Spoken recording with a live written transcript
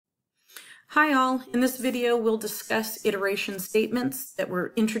Hi all, in this video we'll discuss iteration statements that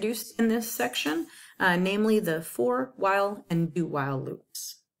were introduced in this section, namely the for, while, and do while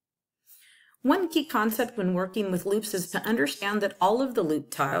loops. One key concept when working with loops is to understand that all of the loop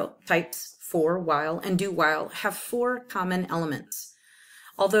types, for, while, and do while, have four common elements.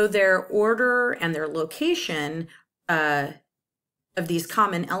 Although their order and their location of these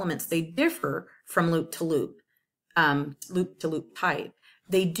common elements, they differ from loop to loop type.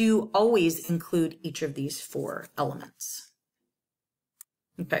 They do always include each of these four elements.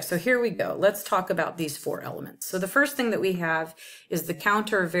 Okay, so here we go. Let's talk about these four elements. So the first thing that we have is the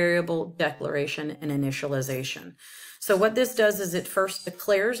counter variable declaration and initialization. So what this does is it first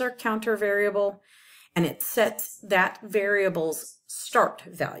declares our counter variable and it sets that variable's start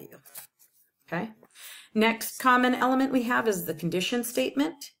value. Okay. Next common element we have is the condition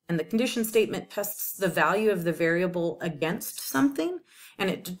statement, and the condition statement tests the value of the variable against something, and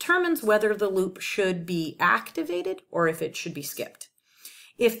it determines whether the loop should be activated or if it should be skipped.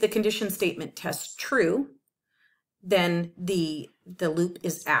 If the condition statement tests true, then the loop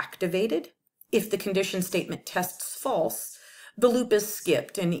is activated. If the condition statement tests false, the loop is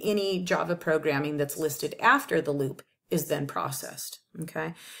skipped, and any Java programming that's listed after the loop is then processed.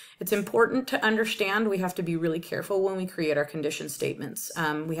 Okay, it's important to understand we have to be really careful when we create our condition statements.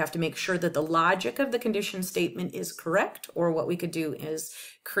 We have to make sure that the logic of the condition statement is correct, or what we could do is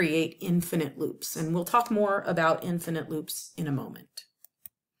create infinite loops. And we'll talk more about infinite loops in a moment.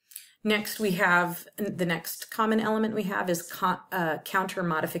 Next, we have the next common element we have is counter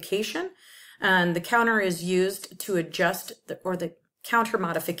modification. And the counter is used to adjust, the counter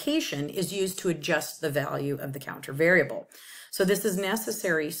modification is used to adjust the value of the counter variable. So this is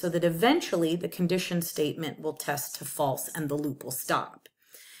necessary so that eventually the condition statement will test to false and the loop will stop.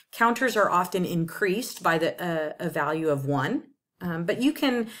 Counters are often increased by a value of 1, but you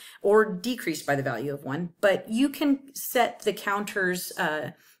can, or decreased by the value of 1, but you can set the counter's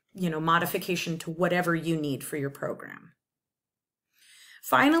modification to whatever you need for your program.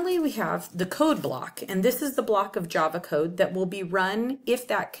 Finally, we have the code block, and this is the block of Java code that will be run if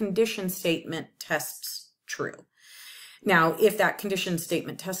that condition statement tests true. Now, if that condition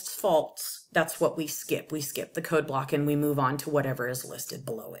statement tests false, that's what we skip. We skip the code block and we move on to whatever is listed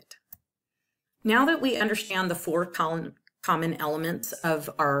below it. Now that we understand the four common elements of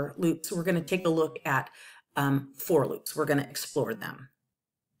our loops, we're going to take a look at for loops. We're going to explore them.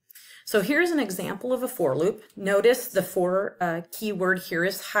 So here's an example of a for loop. Notice the for keyword here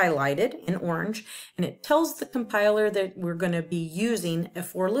is highlighted in orange, and it tells the compiler that we're going to be using a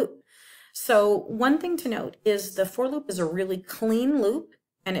for loop. So one thing to note is the for loop is a really clean loop,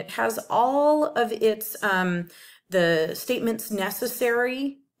 and it has all of its the statements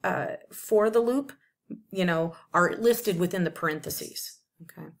necessary for the loop, are listed within the parentheses.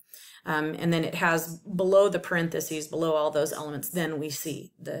 Okay, and then it has below the parentheses, below all those elements, then we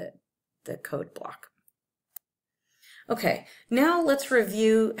see the code block. Okay, now let's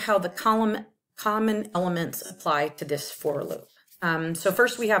review how the common elements apply to this for loop. So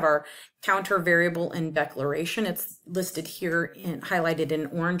first we have our counter variable and declaration. It's listed here highlighted in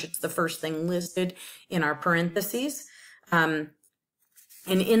orange. It's the first thing listed in our parentheses. And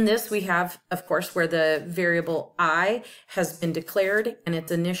in this we have, of course, where the variable I has been declared and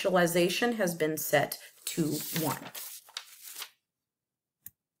its initialization has been set to 1.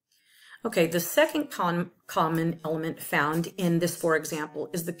 Okay, the second common element found in this for example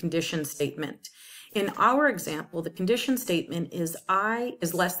is the condition statement. In our example, the condition statement is I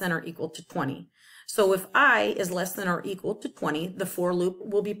is less than or equal to 20. So if I is less than or equal to 20, the for loop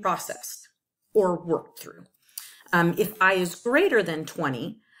will be processed or worked through. If I is greater than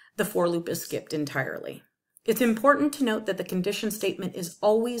 20, the for loop is skipped entirely. It's important to note that the condition statement is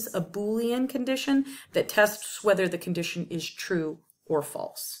always a Boolean condition that tests whether the condition is true or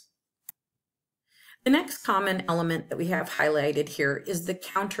false. The next common element that we have highlighted here is the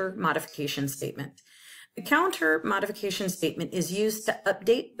counter modification statement. The counter modification statement is used to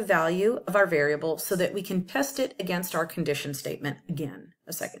update the value of our variable so that we can test it against our condition statement again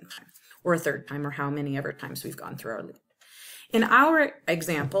a second time, or a third time, or how many ever times we've gone through our loop. In our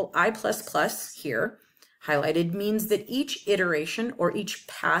example, I++ here highlighted means that each iteration or each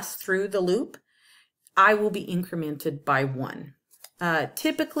pass through the loop, I will be incremented by 1.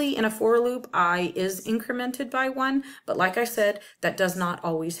 Typically in a for loop, I is incremented by 1, but like I said, that does not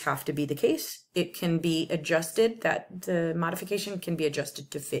always have to be the case. It can be adjusted, that the modification can be adjusted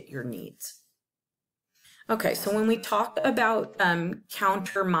to fit your needs. Okay, so when we talk about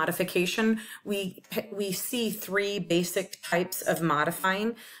counter modification, we see three basic types of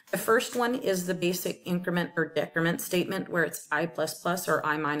modifying. The first one is the basic increment or decrement statement where it's I++ or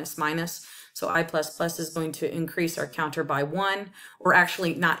I-. So I++ is going to increase our counter by 1, or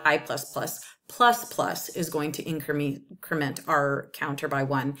actually not I++, plus is going to increment our counter by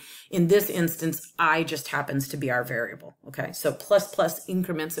 1. In this instance, I just happens to be our variable. Okay, so plus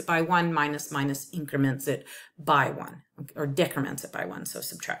increments it by 1, minus increments it by 1, or decrements it by 1, so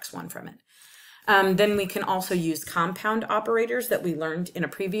subtracts 1 from it. Then we can also use compound operators that we learned in a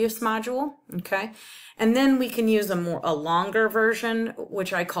previous module, okay? And then we can use a longer version,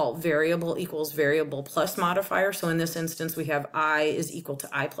 which I call variable equals variable plus modifier. So in this instance, we have I is equal to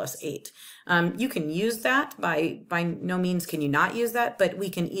I plus 8. You can use that, by no means can you not use that, but we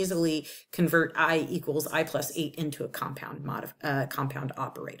can easily convert I equals I plus 8 into a compound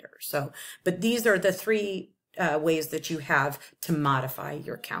operator. So, but these are the three ways that you have to modify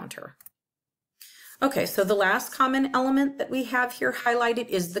your counter. Okay, so the last common element that we have here highlighted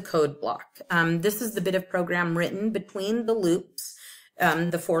is the code block. This is the bit of program written between the loops,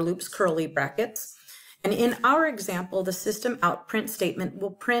 the for loops curly brackets. And in our example, the system out print statement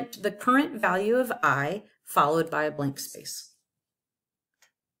will print the current value of I followed by a blank space.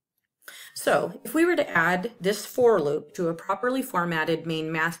 So if we were to add this for loop to a properly formatted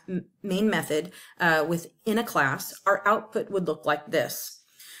main method within a class, our output would look like this.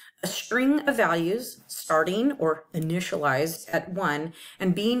 A string of values starting or initialized at 1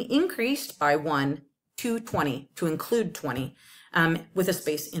 and being increased by 1 to 20, to include 20, with a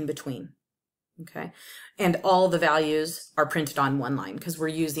space in between. Okay, and all the values are printed on one line because we're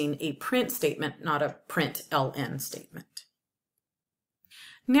using a print statement, not a print ln statement.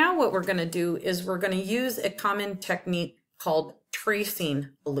 Now what we're going to do is we're going to use a common technique called tracing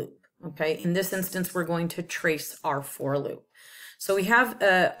a loop. Okay, in this instance, we're going to trace our for loop. So we have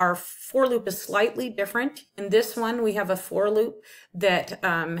our for loop is slightly different. In this one, we have a for loop that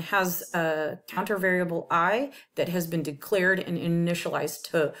has a counter variable I that has been declared and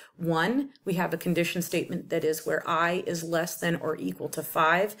initialized to 1. We have a condition statement that is where I is less than or equal to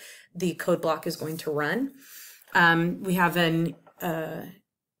 5. The code block is going to run. We have an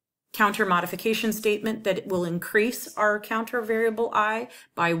counter modification statement that will increase our counter variable I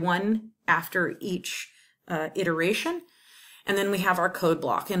by 1 after each iteration. And then we have our code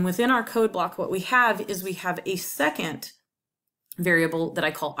block. And within our code block, what we have is we have a second variable that I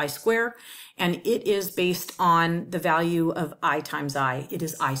call I square, and it is based on the value of I times I. It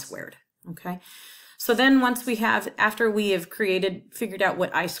is I squared, okay? So then once we have, after we have figured out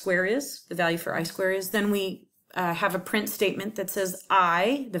what I square is, the value for I square is, then we have a print statement that says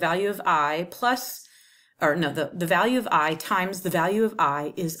I, the value of I plus, or no, the value of I times the value of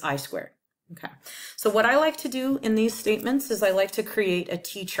I is I squared. Okay, so what I like to do in these statements is I like to create a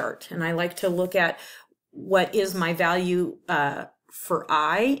T-chart, and I like to look at what is my value for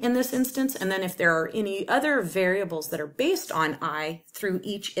I in this instance, and then if there are any other variables that are based on I through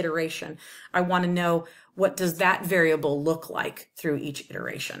each iteration, I want to know what does that variable look like through each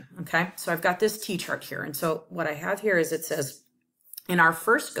iteration. Okay, so I've got this T-chart here, and so what I have here is it says in our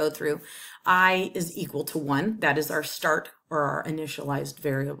first go through, I is equal to 1. That is our start or our initialized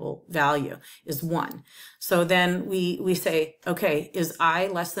variable value is 1. So then we say, okay, is I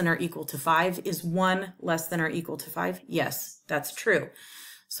less than or equal to 5? Is 1 less than or equal to 5? Yes, that's true.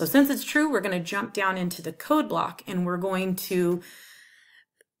 So since it's true, we're going to jump down into the code block and we're going to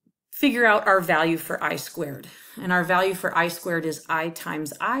figure out our value for I squared. And our value for I squared is I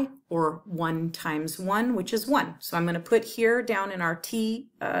times I, or 1 times 1, which is 1. So I'm going to put here down in our T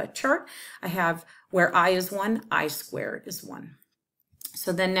chart, I have where I is 1, I squared is 1.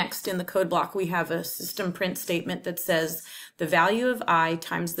 So then next in the code block, we have a system print statement that says the value of I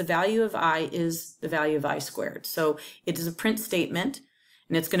times the value of I is the value of I squared. So it is a print statement,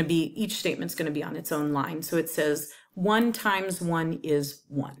 and it's going to be, each statement's going to be on its own line. So it says 1 times 1 is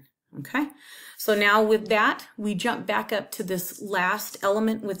 1. Okay, so now with that, we jump back up to this last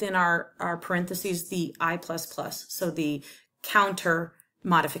element within our parentheses, the I++, so the counter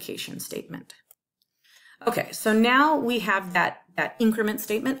modification statement. Okay, so now we have that increment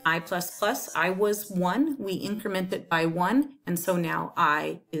statement, I++, I was 1, we increment it by 1, and so now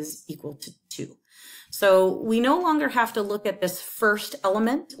I is equal to 2. So we no longer have to look at this first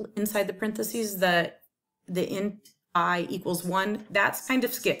element inside the parentheses, the int I equals 1, that's kind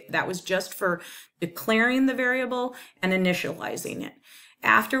of skipped. That was just for declaring the variable and initializing it.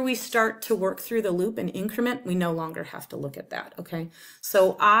 After we start to work through the loop and increment, we no longer have to look at that, okay?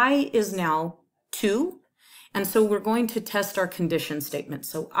 So I is now 2, And so we're going to test our condition statement.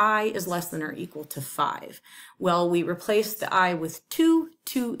 So I is less than or equal to 5. Well, we replace the I with 2.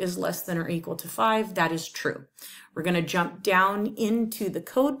 2 is less than or equal to 5. That is true. We're going to jump down into the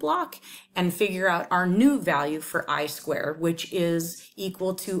code block and figure out our new value for I squared, which is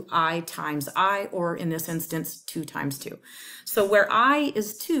equal to I times I, or in this instance, 2 times 2. So where I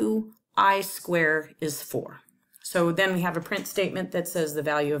is 2, I squared is 4. So then we have a print statement that says the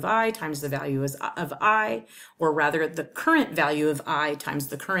value of I times the value of I, or rather the current value of I times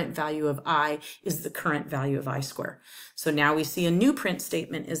the current value of I is the current value of I squared. So now we see a new print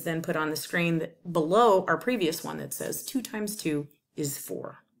statement is then put on the screen that below our previous one that says 2 times 2 is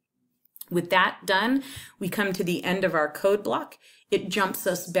 4. With that done, we come to the end of our code block. It jumps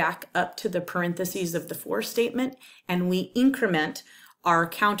us back up to the parentheses of the for statement, and we increment our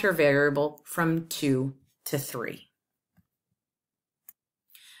counter variable from 2 to 3.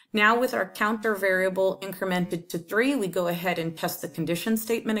 Now with our counter variable incremented to 3, we go ahead and test the condition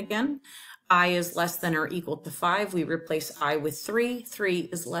statement again. I is less than or equal to 5. We replace I with 3. 3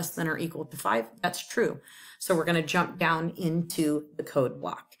 is less than or equal to 5. That's true. So we're going to jump down into the code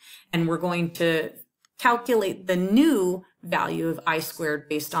block, and we're going to calculate the new value of I squared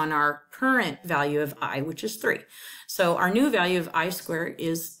based on our current value of I, which is 3. So our new value of I squared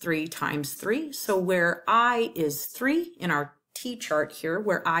is 3 times 3. So where I is 3 in our T chart here,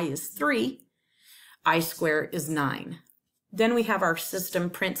 where I is 3, I squared is 9. Then we have our system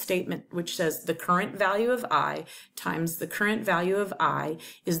print statement, which says the current value of I times the current value of I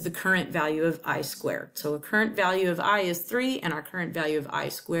is the current value of I squared. So a current value of I is 3 and our current value of I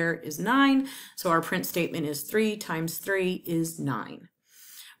squared is 9. So our print statement is 3 times 3 is 9.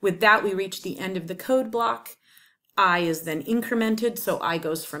 With that, we reach the end of the code block. I is then incremented, so I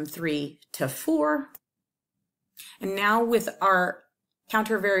goes from 3 to 4. And now with our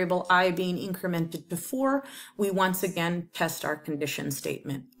counter variable I being incremented to 4, we once again test our condition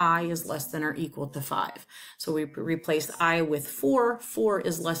statement. I is less than or equal to 5. So we replace I with 4. 4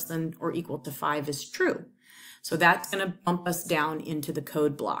 is less than or equal to 5 is true. So that's going to bump us down into the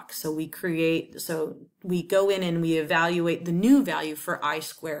code block. So we go in and we evaluate the new value for I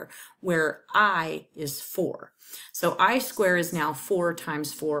squared, where I is 4. So I squared is now 4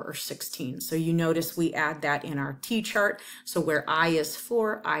 times 4, or 16. So you notice we add that in our T chart. So where I is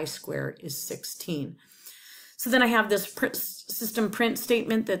 4, I squared is 16. So then I have this system print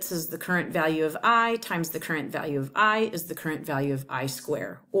statement that says the current value of I times the current value of I is the current value of I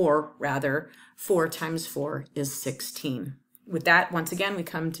squared, or rather 4 times 4 is 16. With that, once again, we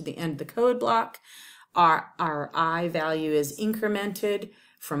come to the end of the code block. Our I value is incremented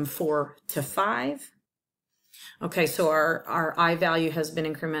from 4 to 5. Okay, so our I value has been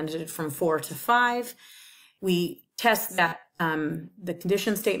incremented from 4 to 5. We test that the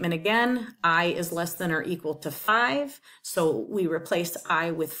condition statement again. I is less than or equal to 5. So we replace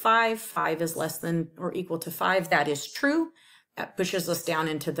I with 5. 5 is less than or equal to 5. That is true. That pushes us down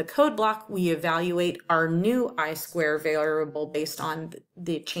into the code block. We evaluate our new I squared variable based on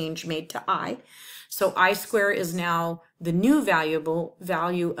the change made to I. So I squared is now the new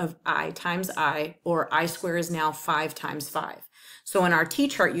value of I times I, or I squared is now 5 times 5. So in our T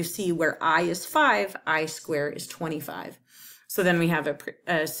chart, you see where I is 5, I squared is 25. So then we have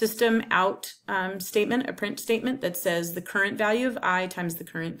a system out statement, a print statement that says the current value of I times the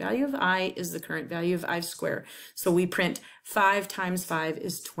current value of I is the current value of I squared. So we print 5 times 5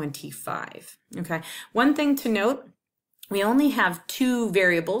 is 25. Okay. One thing to note, we only have 2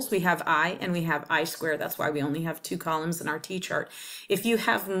 variables. We have I and we have I squared. That's why we only have 2 columns in our T chart. If you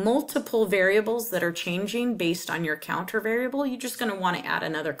have multiple variables that are changing based on your counter variable, you're just going to want to add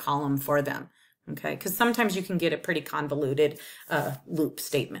another column for them. Okay, because sometimes you can get a pretty convoluted loop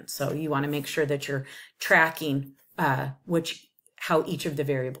statement. So you want to make sure that you're tracking how each of the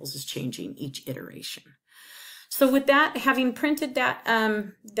variables is changing each iteration. So with that, having printed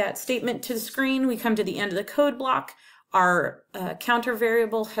that statement to the screen, we come to the end of the code block. Our counter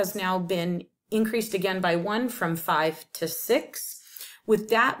variable has now been increased again by 1 from 5 to 6. With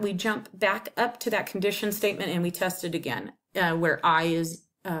that, we jump back up to that condition statement and we test it again, where I is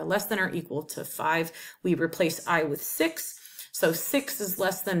less than or equal to 5. We replace I with 6. So 6 is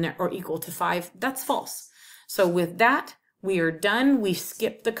less than or equal to 5. That's false. So with that, we are done. We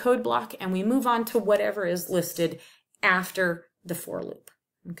skip the code block and we move on to whatever is listed after the for loop.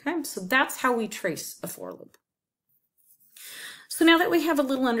 Okay, so that's how we trace a for loop. So now that we have a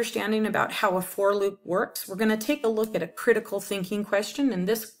little understanding about how a for loop works, we're going to take a look at a critical thinking question. And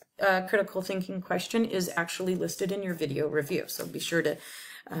this critical thinking question is actually listed in your video review. So be sure to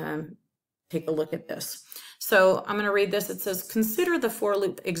take a look at this. So I'm going to read this. It says, consider the for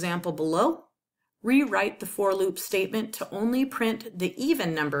loop example below. rewrite the for loop statement to only print the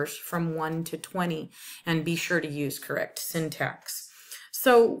even numbers from 1 to 20, and be sure to use correct syntax.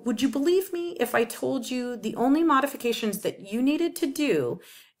 So would you believe me if I told you the only modifications that you needed to do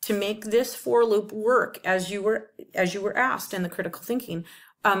to make this for loop work as you were asked in the critical thinking